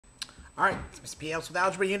All right, it's Mr. PL's with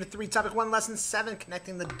Algebra, Unit 3, Topic 1, Lesson 7,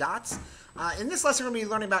 Connecting the Dots. In this lesson, we're going to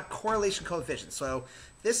be learning about correlation coefficients. So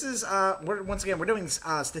this is, once again, we're doing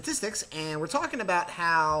statistics, and we're talking about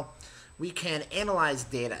how we can analyze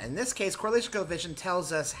data. In this case, correlation coefficient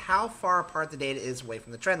tells us how far apart the data is away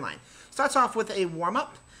from the trend line. Starts off with a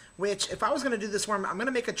warm-up, which if I was going to do this warm-up, I'm going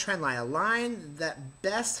to make a trend line, a line that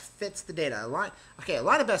best fits the data. A line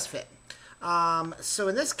of best fit. So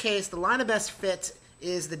in this case, the line of best fit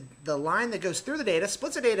is the line that goes through the data,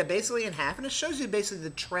 splits the data basically in half, and it shows you basically the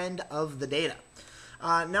trend of the data.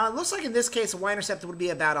 Now it looks like in this case, a y-intercept would be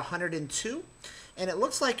about 102, and it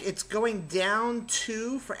looks like it's going down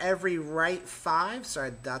 2 for every right 5. Sorry,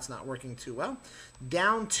 the dot's not working too well.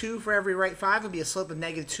 Down 2 for every right 5 would be a slope of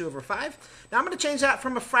negative 2 over 5. Now I'm going to change that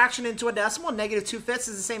from a fraction into a decimal. Negative 2/5 is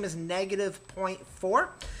the same as negative 0.4.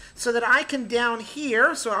 So that I can down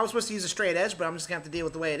here, so I was supposed to use a straight edge, but I'm just going to have to deal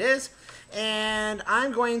with the way it is. And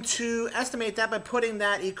I'm going to estimate that by putting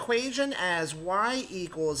that equation as y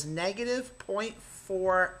equals negative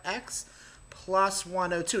 0.4x plus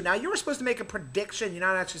 102. Now, you were supposed to make a prediction. You're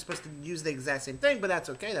not actually supposed to use the exact same thing, but that's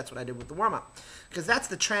okay. That's what I did with the warm-up, because that's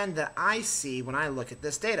the trend that I see when I look at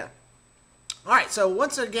this data. All right, so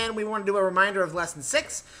once again, we want to do a reminder of Lesson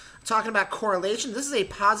 6, talking about correlation. This is a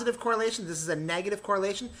positive correlation. This is a negative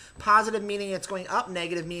correlation. Positive meaning it's going up,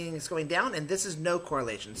 negative meaning it's going down, and this is no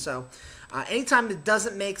correlation. So anytime it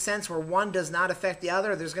doesn't make sense where one does not affect the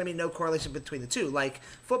other, there's going to be no correlation between the two. Like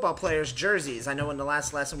football players' jerseys. I know in the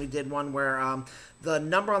last lesson we did one where the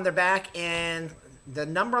number on their back and the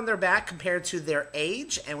number on their back compared to their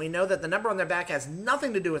age, and we know that the number on their back has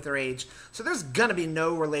nothing to do with their age, so there's going to be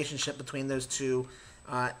no relationship between those two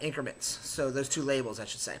increments, so those two labels, I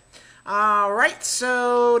should say. All right,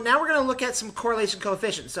 so now we're going to look at some correlation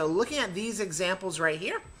coefficients. So looking at these examples right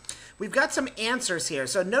here, we've got some answers here.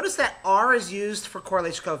 So notice that R is used for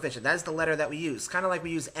correlation coefficient. That is the letter that we use, kind of like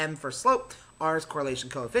we use M for slope. R is correlation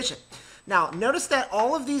coefficient. Now, notice that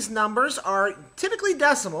all of these numbers are typically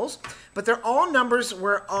decimals, but they're all numbers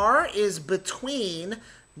where R is between,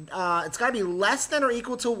 it's got to be less than or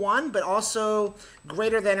equal to 1, but also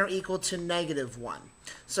greater than or equal to negative 1.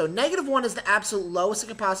 So negative 1 is the absolute lowest it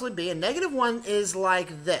could possibly be, and negative 1 is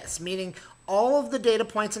like this, meaning all of the data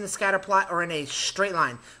points in the scatter plot are in a straight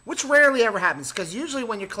line, which rarely ever happens, because usually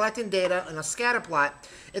when you're collecting data in a scatter plot,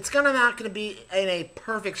 it's not going to be in a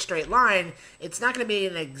perfect straight line. It's not going to be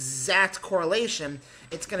an exact correlation.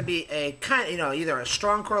 It's going to be a kind of, either a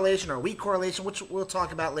strong correlation or a weak correlation, which we'll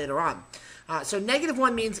talk about later on. So negative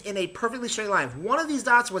 1 means in a perfectly straight line. If one of these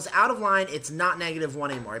dots was out of line, it's not negative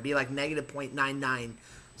 1 anymore. It'd be like negative 0.99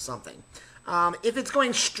 something. If it's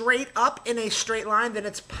going straight up in a straight line, then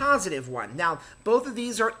it's positive 1. Now, both of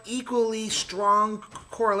these are equally strong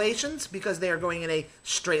correlations because they are going in a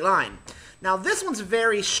straight line. Now, this one's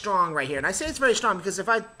very strong right here. And I say it's very strong because if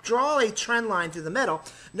I draw a trend line through the middle,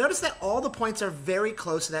 notice that all the points are very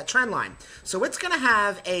close to that trend line. So it's going to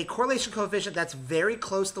have a correlation coefficient that's very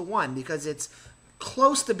close to 1 because it's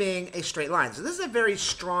close to being a straight line. So this is a very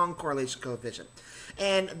strong correlation coefficient.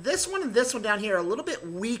 And this one and this one down here are a little bit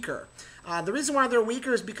weaker. The reason why they're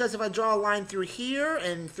weaker is because if I draw a line through here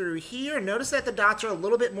and through here, notice that the dots are a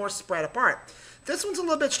little bit more spread apart. This one's a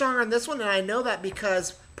little bit stronger than this one, and I know that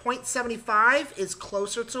because 0.75 is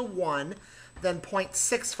closer to 1 than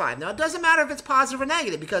 0.65. Now, it doesn't matter if it's positive or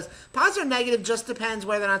negative, because positive or negative just depends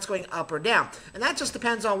whether or not it's going up or down. And that just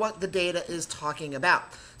depends on what the data is talking about.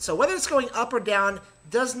 So whether it's going up or down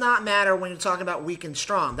does not matter when you're talking about weak and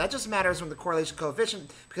strong. That just matters when the correlation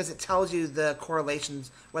coefficient, because it tells you the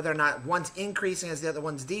correlations, whether or not one's increasing as the other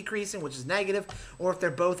one's decreasing, which is negative, or if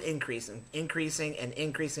they're both increasing. Increasing and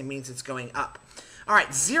increasing means it's going up. All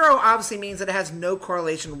right, 0 obviously means that it has no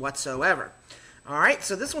correlation whatsoever. All right,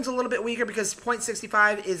 so this one's a little bit weaker because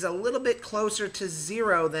 0.65 is a little bit closer to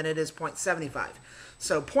 0 than it is 0.75.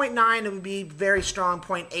 So 0.9 would be very strong,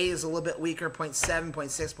 0.8 is a little bit weaker, 0.7,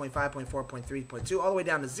 0.6, 0.5, 0.4, 0.3, 0.2, all the way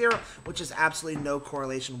down to 0, which is absolutely no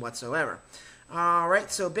correlation whatsoever. All right,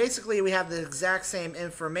 so basically we have the exact same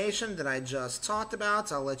information that I just talked about.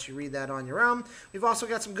 So I'll let you read that on your own. We've also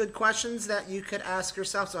got some good questions that you could ask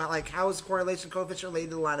yourself. So like, how is the correlation coefficient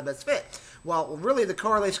related to the line of best fit? Well, really the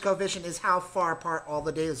correlation coefficient is how far apart all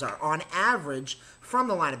the data are on average from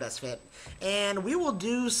the line of best fit. And we will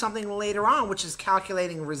do something later on, which is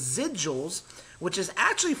calculating residuals, which is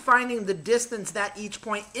actually finding the distance that each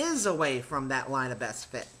point is away from that line of best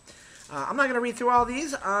fit. I'm not going to read through all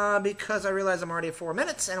these because I realize I'm already at 4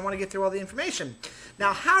 minutes and I want to get through all the information.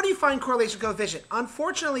 Now, how do you find correlation coefficient?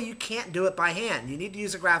 Unfortunately, you can't do it by hand. You need to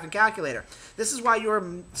use a graphing calculator. This is why you're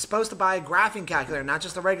supposed to buy a graphing calculator, not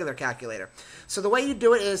just a regular calculator. So the way you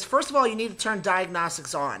do it is, first of all, you need to turn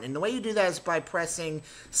diagnostics on. And the way you do that is by pressing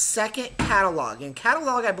second catalog. And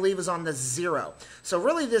catalog, I believe, is on the 0. So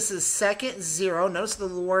really, this is second 0. Notice the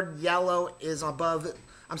word yellow is above.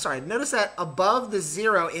 I'm sorry, notice that above the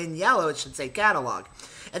 0 in yellow, it should say catalog.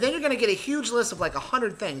 And then you're going to get a huge list of like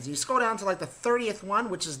 100 things. You scroll down to like the 30th one,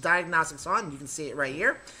 which is diagnostics on. You can see it right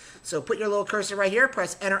here. So put your little cursor right here,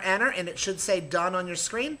 press enter, enter, and it should say done on your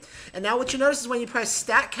screen. And now what you notice is when you press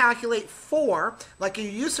stat calculate 4, like you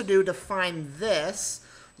used to do to find this,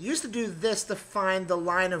 you used to do this to find the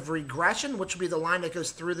line of regression, which would be the line that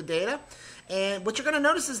goes through the data. And what you're going to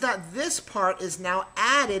notice is that this part is now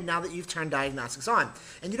added now that you've turned diagnostics on.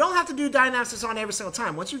 And you don't have to do diagnostics on every single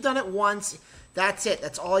time. Once you've done it once, that's it.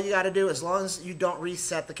 That's all you got to do as long as you don't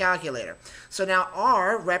reset the calculator. So now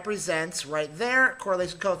R represents right there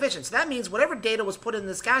correlation coefficient. So that means whatever data was put in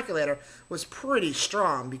this calculator was pretty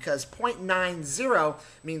strong because 0.90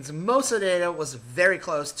 means most of the data was very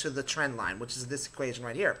close to the trend line, which is this equation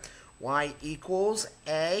right here. Y equals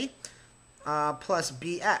A plus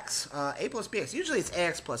bx. A plus bx. Usually it's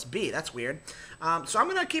ax plus b. That's weird. So I'm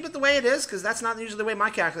going to keep it the way it is because that's not usually the way my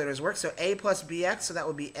calculators work. So a plus bx, so that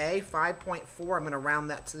would be a, 5.4. I'm going to round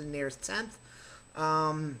that to the nearest tenth.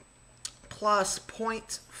 Plus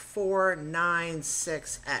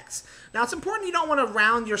 0.496x. Now it's important you don't want to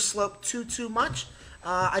round your slope too much.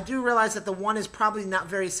 I do realize that the 1 is probably not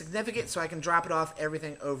very significant, so I can drop it off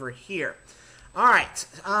everything over here. All right,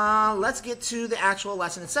 let's get to the actual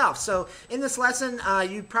lesson itself. So in this lesson,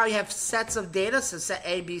 you probably have sets of data, so set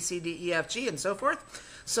A, B, C, D, E, F, G, and so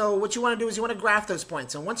forth. So what you want to do is you want to graph those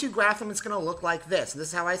points. And once you graph them, it's going to look like this. And this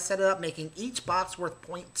is how I set it up, making each box worth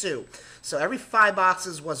 0.2. So every 5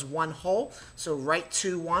 boxes was 1 whole. So write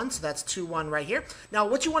 2, 1. So that's 2, 1 right here. Now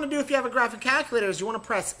what you want to do if you have a graphing calculator is you want to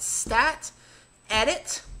press Stat,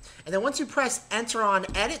 Edit. And then once you press enter on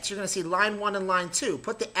edit, you're going to see line 1 and line 2.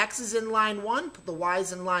 Put the X's in line 1, put the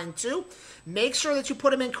Y's in line 2. Make sure that you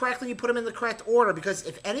put them in correctly, you put them in the correct order, because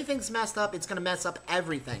if anything's messed up, it's going to mess up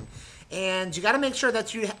everything. And you got to make sure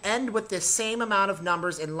that you end with the same amount of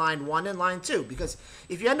numbers in line 1 and line 2, because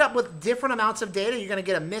if you end up with different amounts of data, you're going to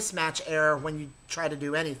get a mismatch error when you try to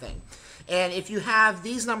do anything. And if you have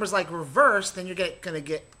these numbers like reversed, then you're going to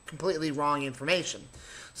get completely wrong information.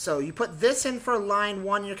 So you put this in for line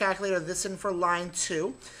 1 in your calculator, this in for line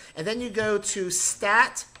 2, and then you go to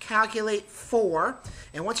stat calculate 4,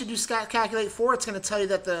 and once you do stat calculate 4, it's going to tell you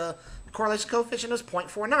that the correlation coefficient is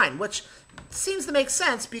 0.49, which seems to make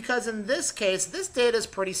sense because in this case, this data is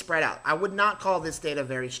pretty spread out. I would not call this data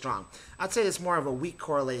very strong. I'd say it's more of a weak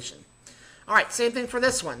correlation. All right, same thing for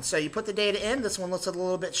this one. So you put the data in. This one looks a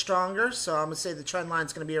little bit stronger, so I'm going to say the trend line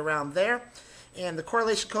is going to be around there. And the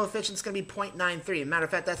correlation coefficient is going to be 0.93. Matter of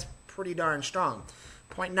fact, that's pretty darn strong.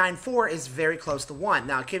 0.94 is very close to 1.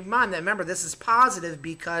 Now, keep in mind that, remember, this is positive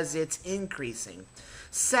because it's increasing.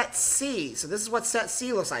 Set C. So this is what set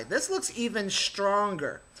C looks like. This looks even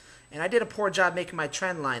stronger. And I did a poor job making my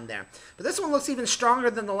trend line there. But this one looks even stronger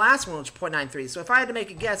than the last one, which is 0.93. So if I had to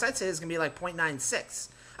make a guess, I'd say it's going to be like 0.96.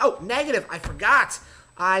 Oh, negative. I forgot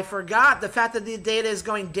the fact that the data is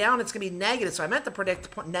going down, it's going to be negative. So I meant to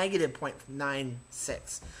predict negative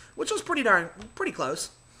 0.96, which was pretty close.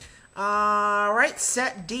 All right,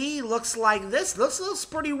 set D looks like this. Looks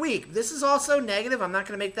pretty weak. This is also negative. I'm not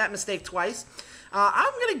going to make that mistake twice.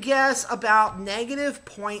 I'm going to guess about negative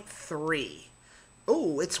 0.3.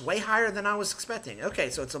 Oh, it's way higher than I was expecting. Okay,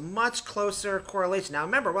 so it's a much closer correlation. Now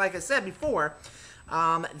remember, like I said before,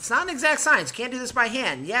 it's not an exact science. Can't do this by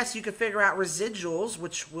hand. Yes, you could figure out residuals,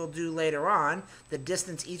 which we'll do later on. The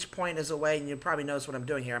distance each point is away, and you probably notice what I'm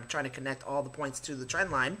doing here. I'm trying to connect all the points to the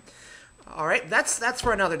trend line. All right, that's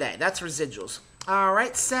for another day. That's residuals. All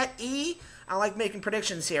right, set E. I like making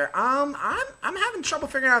predictions here. I'm having trouble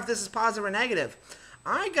figuring out if this is positive or negative.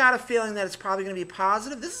 I got a feeling that it's probably going to be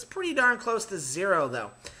positive. This is pretty darn close to 0, though.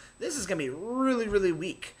 This is going to be really, really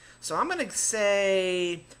weak. So I'm going to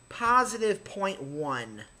say positive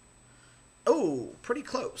 0.1. Oh, pretty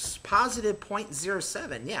close. Positive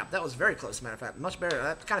 0.07. Yeah, that was very close, as a matter of fact. Much better.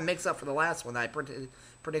 That kind of makes up for the last one that I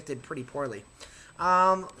predicted pretty poorly.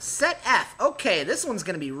 Set F. Okay, this one's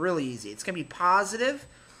going to be really easy. It's going to be positive,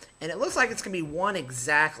 and it looks like it's going to be 1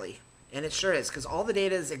 exactly. And it sure is, because all the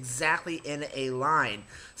data is exactly in a line.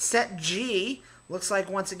 Set G. Looks like,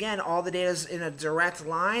 once again, all the data is in a direct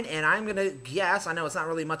line, and I'm going to guess, I know it's not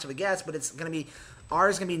really much of a guess, but it's going to be, R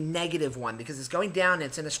is going to be -1, because it's going down and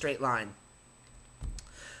it's in a straight line.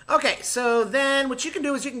 Okay, so then what you can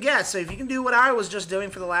do is you can guess. So if you can do what I was just doing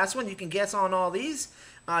for the last one, you can guess on all these.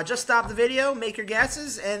 Just stop the video, make your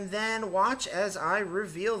guesses, and then watch as I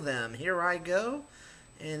reveal them. Here I go,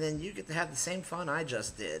 and then you get to have the same fun I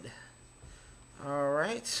just did. All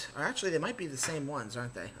right. Actually, they might be the same ones,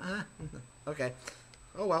 aren't they? Okay.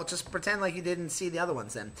 Oh, well, just pretend like you didn't see the other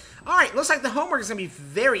ones then. All right, looks like the homework is going to be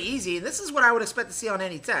very easy. This is what I would expect to see on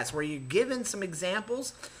any test, where you're given some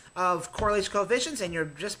examples of correlation coefficients and you're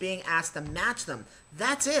just being asked to match them.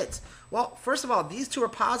 That's it. Well, first of all, these two are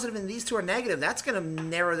positive and these two are negative. That's going to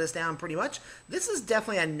narrow this down pretty much. This is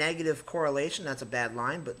definitely a negative correlation. That's a bad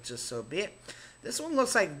line, but just so be it. This one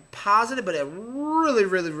looks like positive, but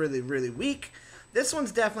really weak. This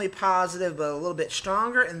one's definitely positive, but a little bit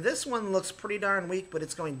stronger. And this one looks pretty darn weak, but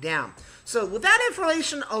it's going down. So with that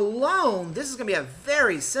information alone, this is going to be a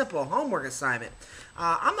very simple homework assignment.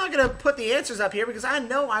 I'm not going to put the answers up here because I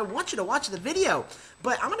know I want you to watch the video.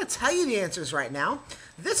 But I'm going to tell you the answers right now.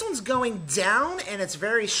 This one's going down, and it's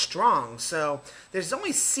very strong. So there's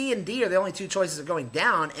only C and D are the only two choices of going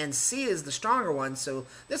down, and C is the stronger one. So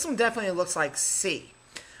this one definitely looks like C.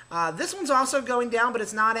 This one's also going down, but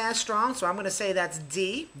it's not as strong, so I'm going to say that's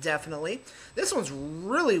D, definitely. This one's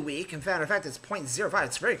really weak. In fact, it's 0.05.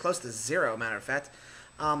 It's very close to 0, matter of fact.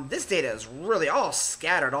 This data is really all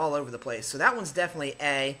scattered all over the place, so that one's definitely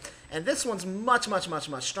A. And this one's much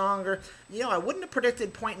stronger. You know, I wouldn't have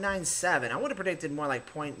predicted 0.97. I would have predicted more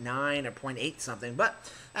like 0.9 or 0.8 something, but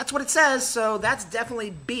that's what it says, so that's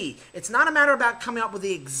definitely B. It's not a matter about coming up with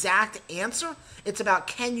the exact answer. It's about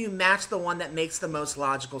can you match the one that makes the most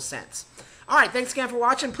logical sense. All right, thanks again for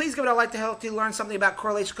watching. Please give it a like to help you learn something about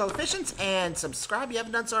correlation coefficients, and subscribe if you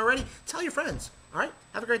haven't done so already. Tell your friends. All right,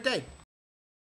 have a great day.